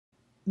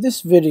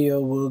This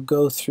video will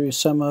go through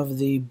some of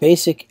the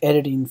basic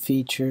editing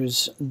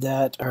features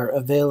that are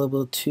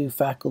available to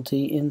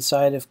faculty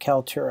inside of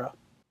Kaltura.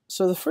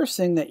 So the first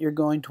thing that you're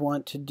going to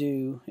want to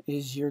do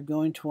is you're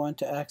going to want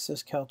to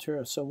access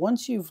Kaltura. So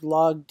once you've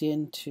logged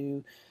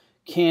into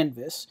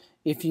Canvas,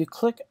 if you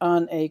click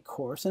on a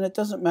course, and it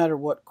doesn't matter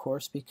what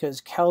course because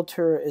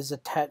Kaltura is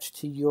attached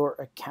to your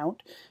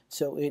account,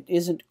 so it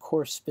isn't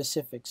course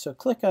specific. So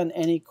click on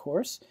any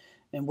course.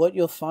 And what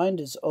you'll find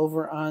is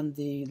over on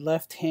the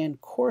left-hand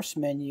course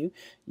menu,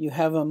 you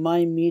have a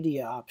My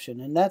Media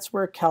option, and that's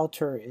where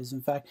Kaltura is. In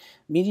fact,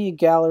 Media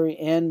Gallery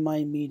and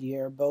My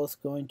Media are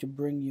both going to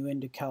bring you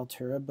into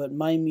Kaltura, but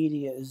My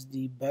Media is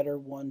the better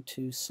one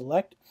to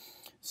select.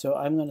 So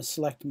I'm going to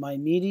select My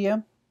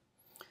Media,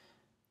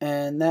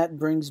 and that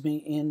brings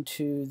me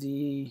into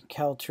the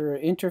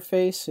Kaltura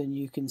interface, and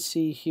you can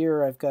see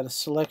here I've got a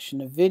selection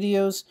of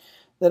videos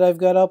that I've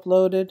got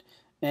uploaded.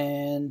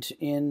 And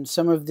in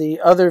some of the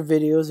other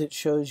videos, it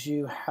shows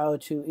you how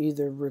to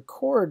either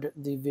record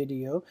the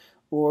video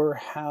or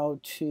how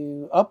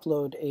to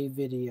upload a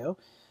video.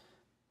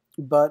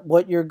 But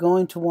what you're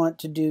going to want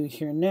to do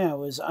here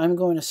now is I'm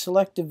going to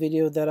select a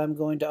video that I'm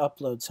going to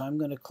upload. So I'm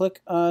going to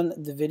click on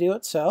the video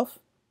itself.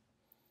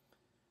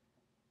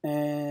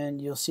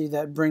 And you'll see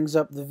that brings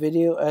up the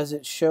video as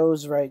it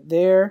shows right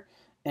there.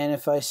 And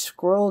if I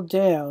scroll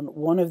down,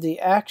 one of the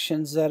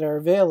actions that are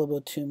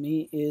available to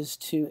me is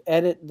to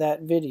edit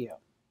that video.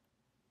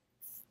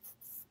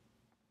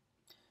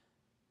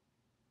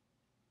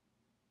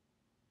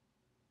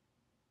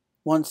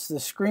 Once the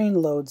screen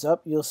loads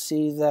up, you'll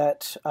see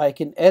that I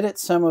can edit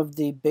some of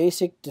the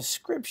basic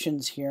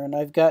descriptions here. And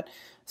I've got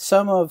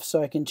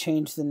so I can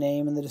change the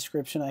name and the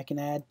description. I can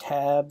add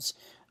tabs.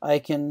 I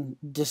can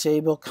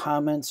disable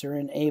comments or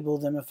enable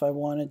them if I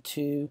wanted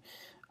to.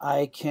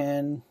 I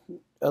can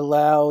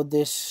allow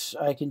this,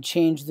 I can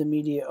change the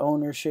media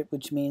ownership,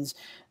 which means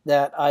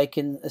that I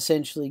can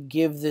essentially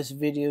give this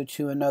video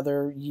to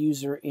another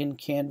user in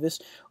Canvas,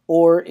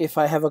 or if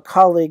I have a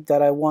colleague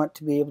that I want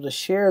to be able to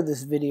share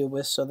this video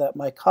with so that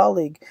my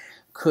colleague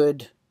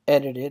could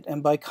edit it,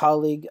 and by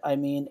colleague I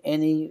mean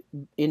any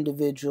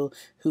individual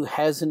who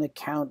has an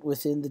account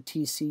within the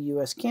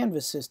TCUS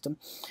Canvas system,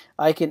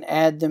 I can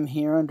add them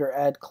here under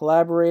Add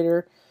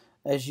Collaborator.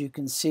 As you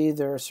can see,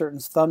 there are certain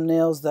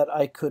thumbnails that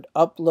I could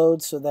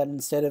upload so that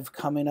instead of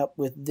coming up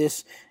with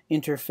this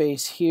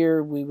interface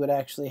here, we would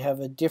actually have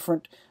a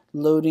different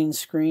loading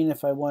screen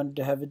if I wanted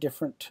to have a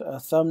different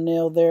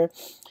thumbnail there.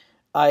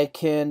 I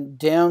can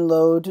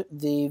download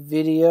the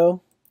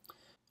video.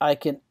 I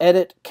can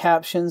edit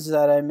captions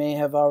that I may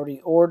have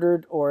already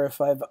ordered, or if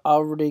I've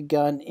already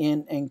gone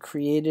in and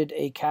created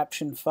a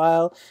caption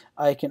file,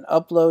 I can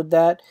upload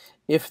that.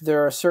 If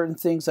there are certain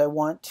things I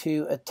want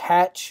to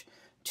attach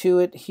to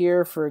it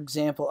here, for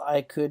example,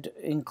 I could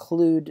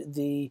include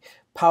the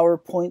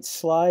PowerPoint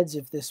slides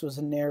if this was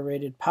a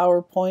narrated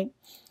PowerPoint.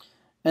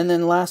 And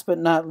then last but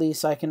not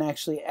least, I can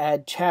actually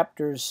add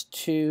chapters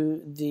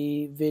to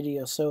the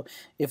video. So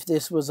if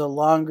this was a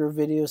longer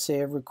video, say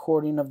a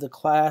recording of the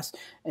class,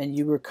 and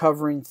you were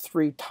covering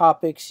 3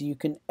 topics, you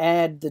can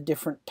add the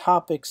different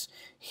topics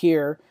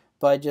here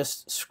by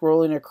just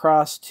scrolling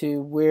across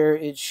to where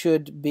it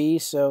should be.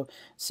 So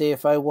say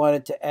if I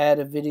wanted to add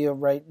a video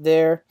right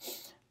there,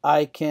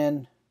 I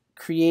can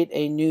create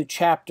a new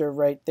chapter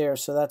right there.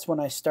 So that's when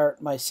I start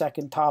my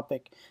second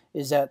topic,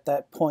 is at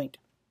that point.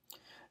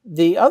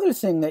 The other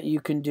thing that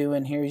you can do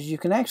in here is you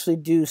can actually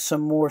do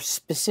some more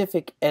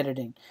specific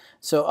editing.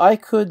 So I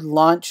could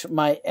launch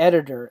my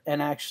editor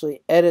and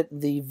actually edit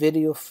the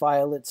video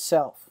file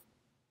itself.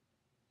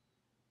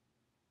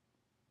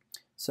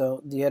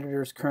 So the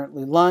editor is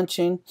currently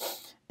launching.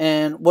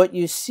 And what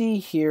you see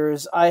here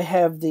is I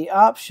have the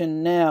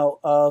option now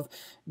of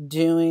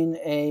doing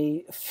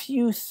a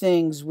few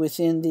things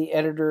within the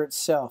editor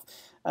itself.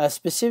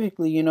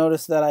 Specifically, you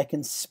notice that I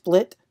can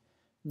split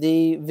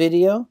the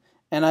video,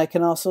 and I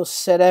can also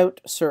set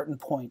out certain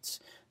points.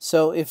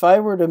 So if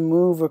I were to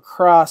move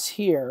across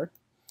here,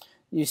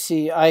 you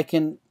see I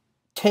can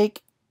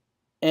take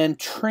and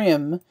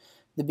trim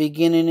the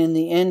beginning and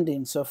the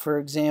ending. So for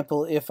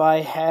example, if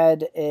I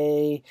had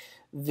a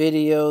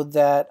video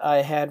that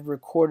I had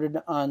recorded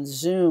on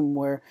Zoom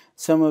where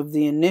some of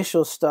the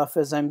initial stuff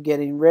as I'm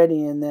getting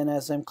ready and then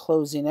as I'm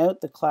closing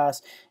out the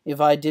class, if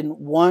I didn't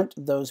want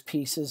those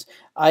pieces,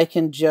 I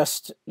can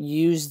just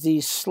use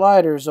these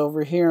sliders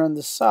over here on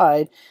the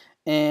side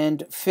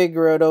and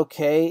figure out,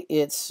 okay,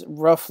 it's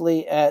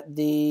roughly at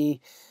the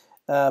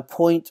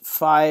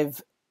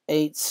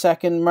 0.58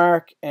 second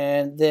mark,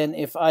 and then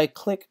if I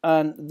click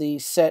on the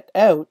set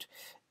out,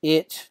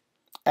 it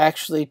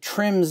actually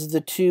trims the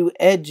 2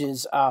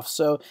 edges off.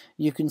 So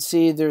you can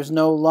see there's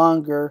no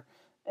longer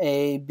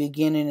a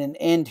beginning and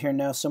end here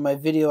now, so my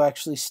video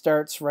actually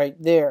starts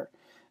right there.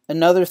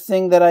 Another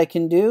thing that I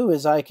can do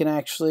is I can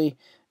actually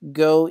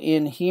go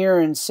in here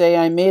and say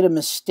I made a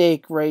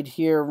mistake right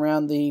here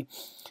around the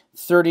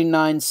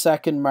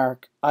 39-second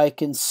mark. I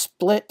can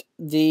split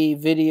the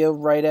video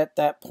right at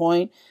that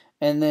point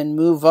and then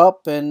move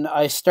up, and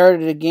I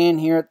started again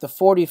here at the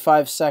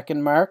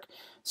 45-second mark.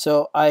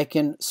 So I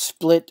can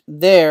split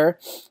there.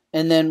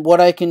 And then what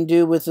I can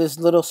do with this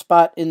little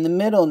spot in the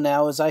middle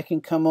now is I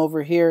can come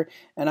over here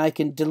and I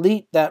can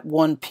delete that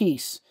one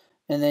piece.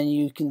 And then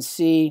you can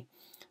see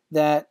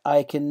that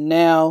I can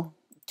now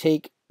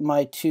take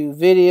my two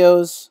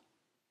videos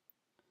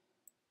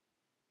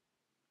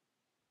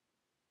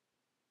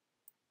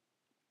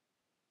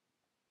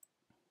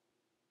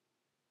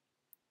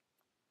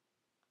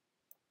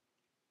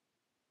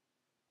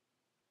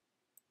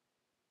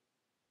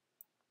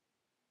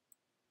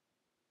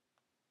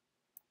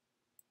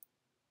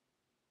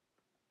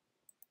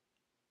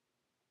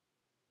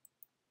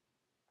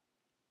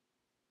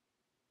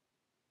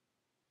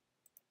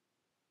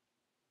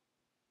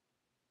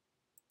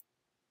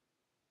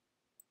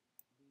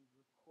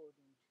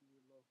recording to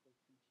your local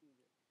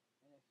computer.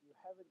 And if you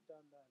haven't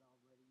done that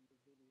already, the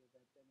video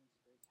that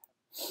demonstrates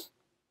how.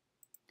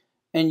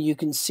 And you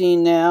can see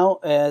now,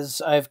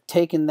 as I've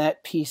taken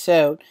that piece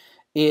out,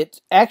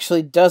 it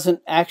actually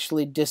doesn't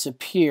actually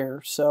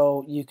disappear.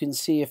 So you can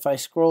see if I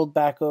scrolled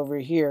back over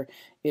here,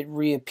 it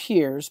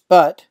reappears.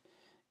 But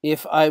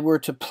if I were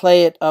to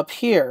play it up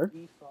here,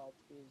 default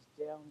is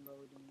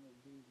downloading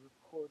the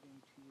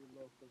recording to your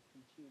local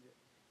computer.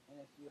 And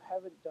if you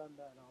haven't done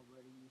that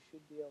already, you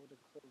should be able to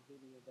click a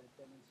video that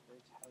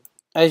demonstrates how.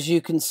 As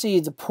you can see,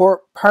 the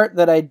part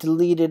that I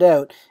deleted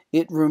out,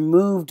 it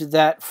removed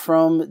that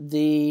from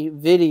the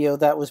video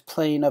that was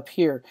playing up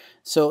here.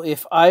 So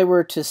if I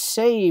were to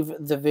save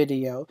the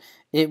video,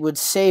 it would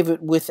save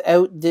it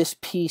without this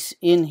piece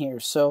in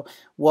here. So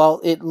while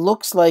it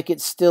looks like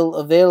it's still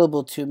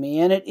available to me,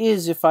 and it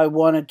is if I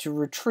wanted to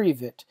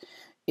retrieve it,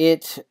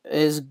 it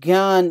is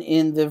gone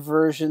in the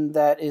version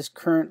that is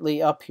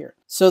currently up here.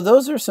 So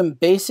those are some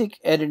basic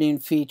editing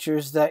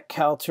features that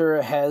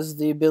Kaltura has,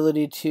 the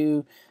ability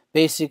to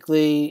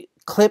basically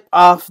clip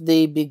off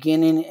the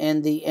beginning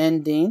and the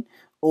ending,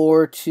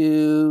 or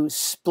to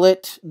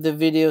split the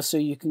video so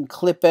you can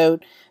clip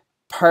out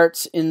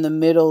parts in the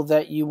middle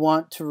that you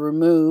want to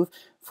remove.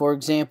 For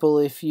example,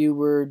 if you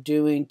were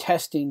doing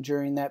testing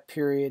during that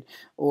period,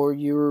 or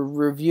you were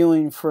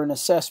reviewing for an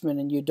assessment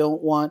and you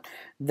don't want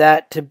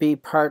that to be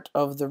part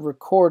of the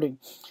recording.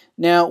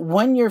 Now,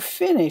 when you're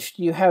finished,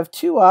 you have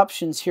two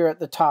options here at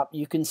the top.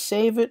 You can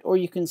save it or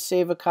you can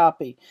save a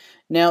copy.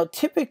 Now,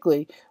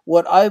 typically,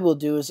 what I will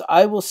do is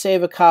I will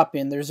save a copy,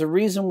 and there's a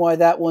reason why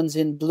that one's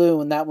in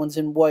blue and that one's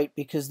in white,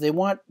 because they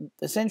want,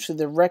 essentially,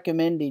 they're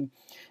recommending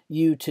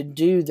you to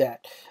do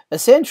that.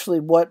 Essentially,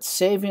 what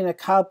saving a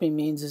copy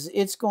means is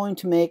it's going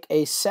to make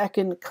a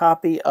second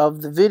copy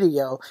of the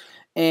video,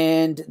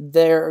 and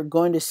they're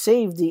going to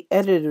save the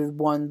edited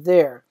one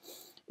there.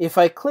 If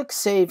I click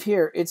save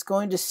here, it's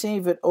going to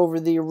save it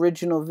over the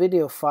original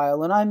video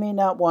file, and I may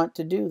not want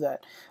to do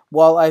that.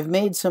 While I've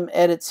made some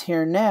edits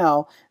here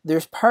now,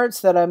 there's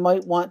parts that I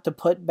might want to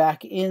put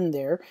back in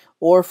there,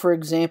 or for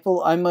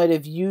example, I might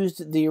have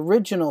used the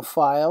original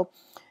file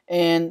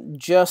and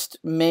just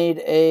made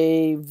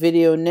a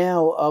video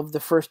now of the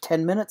first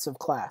 10 minutes of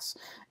class.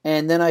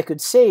 And then I could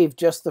save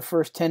just the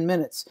first 10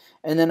 minutes.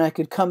 And then I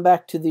could come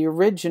back to the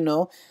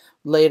original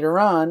later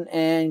on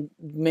and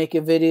make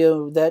a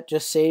video that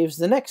just saves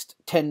the next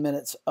 10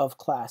 minutes of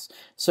class.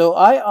 So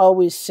I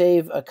always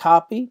save a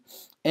copy,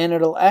 and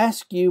it'll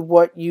ask you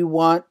what you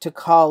want to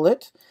call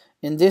it.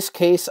 In this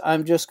case,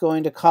 I'm just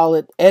going to call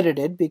it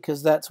edited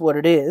because that's what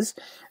it is.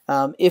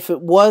 If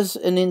it was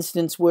an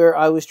instance where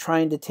I was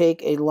trying to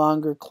take a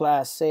longer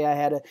class, say I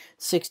had a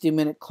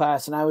 60-minute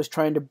class and I was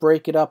trying to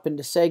break it up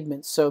into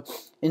segments, so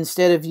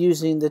instead of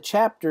using the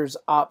chapters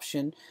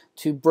option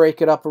to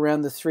break it up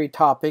around the 3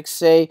 topics,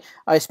 say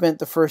I spent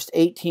the first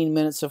 18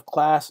 minutes of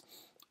class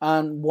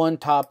on one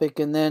topic,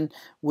 and then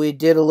we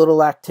did a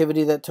little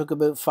activity that took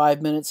about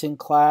 5 minutes in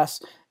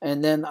class,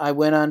 and then I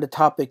went on to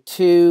topic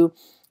 2,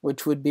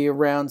 which would be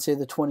around, say,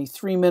 the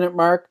 23-minute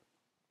mark,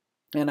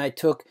 and I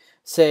took,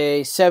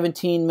 say,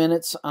 17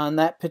 minutes on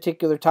that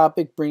particular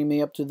topic, bringing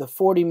me up to the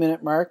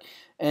 40-minute mark,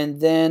 and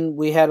then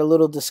we had a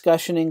little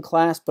discussion in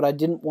class, but I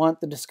didn't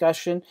want the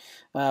discussion,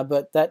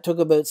 but that took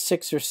about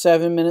 6 or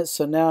 7 minutes,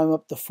 so now I'm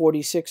up to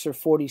 46 or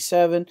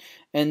 47,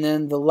 and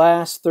then the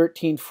last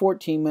 13,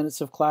 14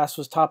 minutes of class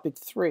was topic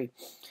 3.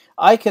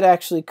 I could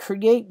actually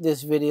create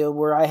this video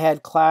where I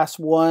had class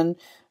 1,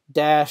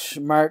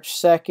 March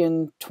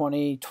 2nd,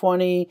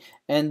 2020,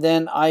 and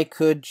then I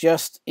could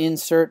just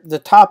insert the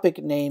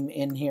topic name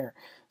in here.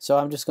 So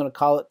I'm just going to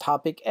call it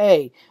topic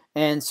A.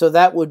 And so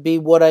that would be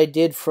what I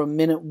did from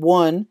minute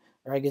 1,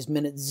 or I guess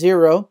minute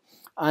 0,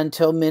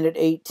 until minute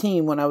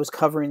 18 when I was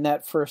covering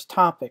that first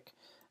topic.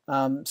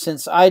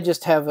 Since I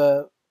just have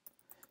a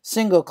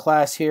single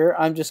class here,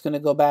 I'm just going to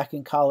go back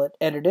and call it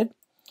edited.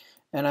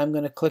 And I'm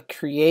going to click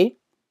create.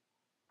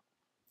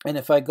 And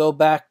if I go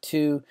back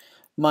to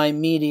my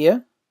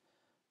media,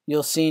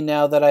 you'll see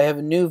now that I have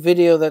a new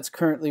video that's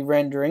currently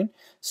rendering.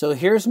 So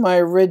here's my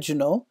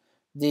original,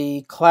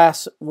 the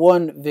class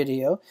 1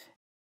 video.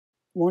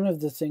 One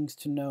of the things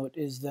to note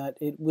is that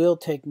it will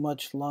take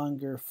much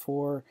longer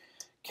for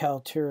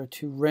Kaltura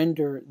to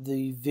render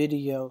the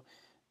video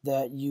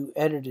that you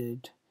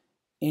edited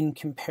in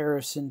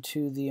comparison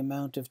to the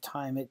amount of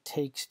time it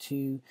takes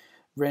to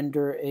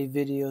render a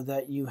video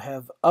that you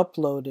have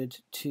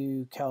uploaded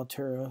to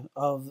Kaltura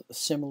of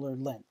similar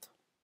length.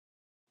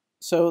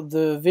 So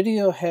the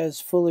video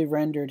has fully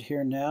rendered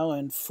here now,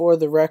 and for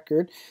the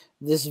record,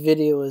 this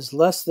video is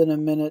less than a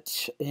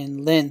minute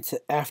in length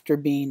after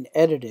being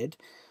edited.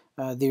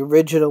 The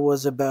original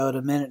was about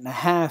a minute and a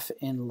half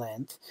in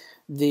length.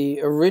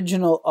 The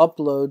original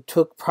upload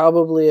took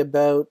probably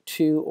about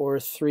 2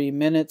 or 3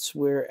 minutes,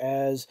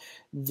 whereas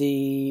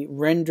the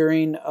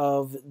rendering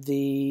of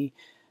the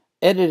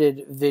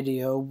edited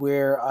video,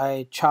 where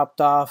I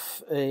chopped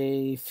off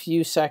a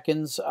few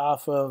seconds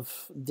off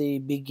of the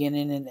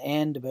beginning and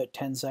end, about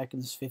 10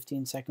 seconds,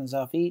 15 seconds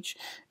off each,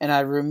 and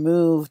I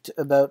removed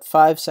about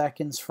 5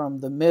 seconds from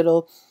the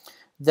middle.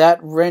 That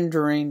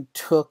rendering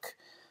took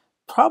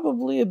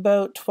probably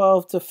about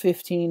 12 to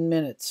 15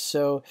 minutes.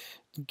 So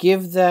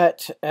give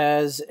that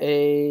as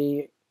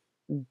a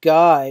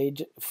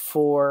guide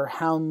for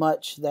how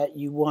much that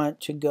you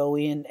want to go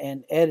in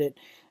and edit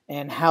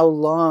and how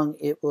long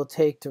it will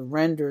take to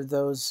render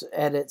those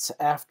edits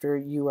after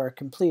you are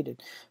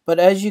completed. But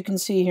as you can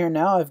see here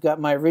now, I've got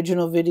my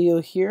original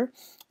video here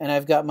and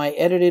I've got my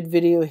edited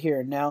video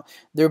here. Now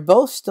they're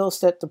both still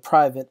set to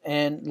private,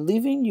 and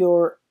leaving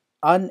your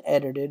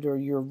unedited or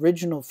your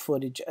original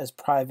footage as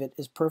private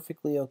is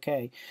perfectly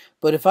okay.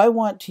 But if I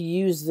want to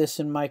use this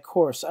in my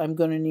course, I'm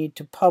going to need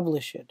to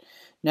publish it.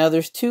 Now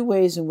there's 2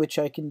 ways in which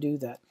I can do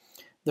that.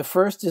 The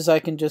first is I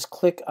can just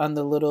click on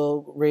the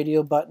little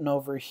radio button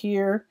over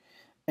here,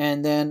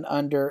 and then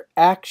under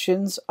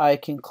Actions I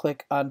can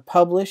click on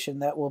Publish,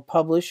 and that will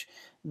publish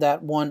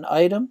that one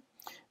item.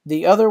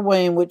 The other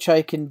way in which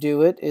I can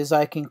do it is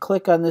I can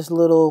click on this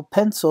little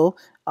pencil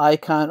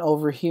icon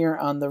over here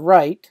on the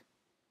right,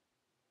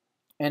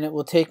 and it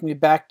will take me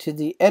back to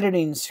the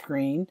editing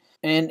screen.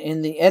 And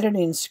in the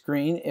editing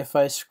screen, if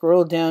I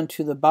scroll down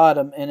to the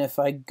bottom and if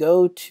I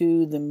go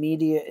to the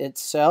media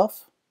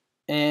itself,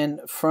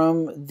 and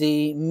from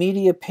the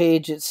media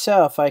page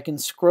itself I can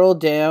scroll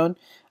down,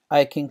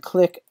 I can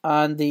click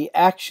on the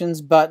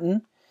Actions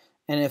button,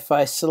 and if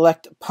I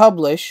select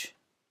Publish,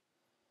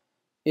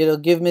 it'll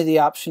give me the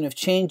option of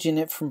changing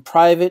it from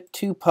private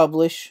to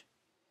publish,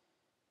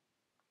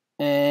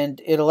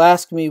 and it'll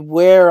ask me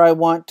where I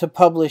want to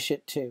publish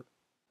it to.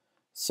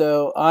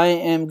 So I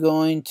am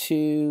going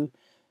to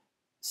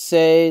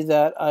say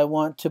that I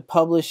want to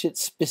publish it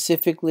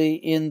specifically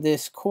in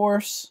this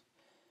course,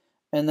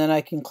 and then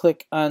I can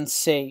click on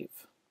Save.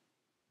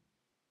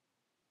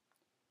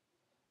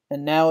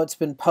 And now it's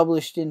been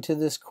published into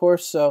this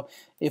course. So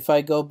if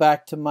I go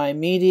back to my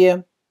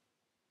media,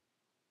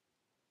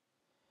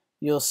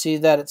 you'll see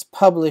that it's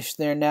published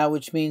there now,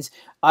 which means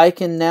I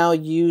can now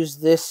use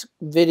this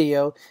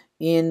video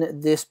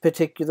in this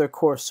particular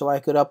course. So I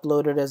could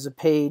upload it as a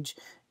page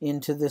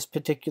into this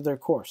particular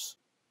course.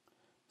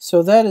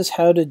 So that is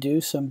how to do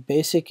some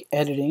basic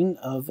editing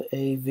of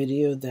a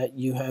video that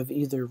you have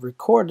either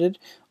recorded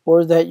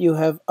or that you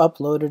have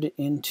uploaded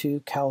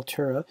into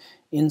Kaltura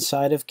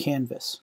inside of Canvas.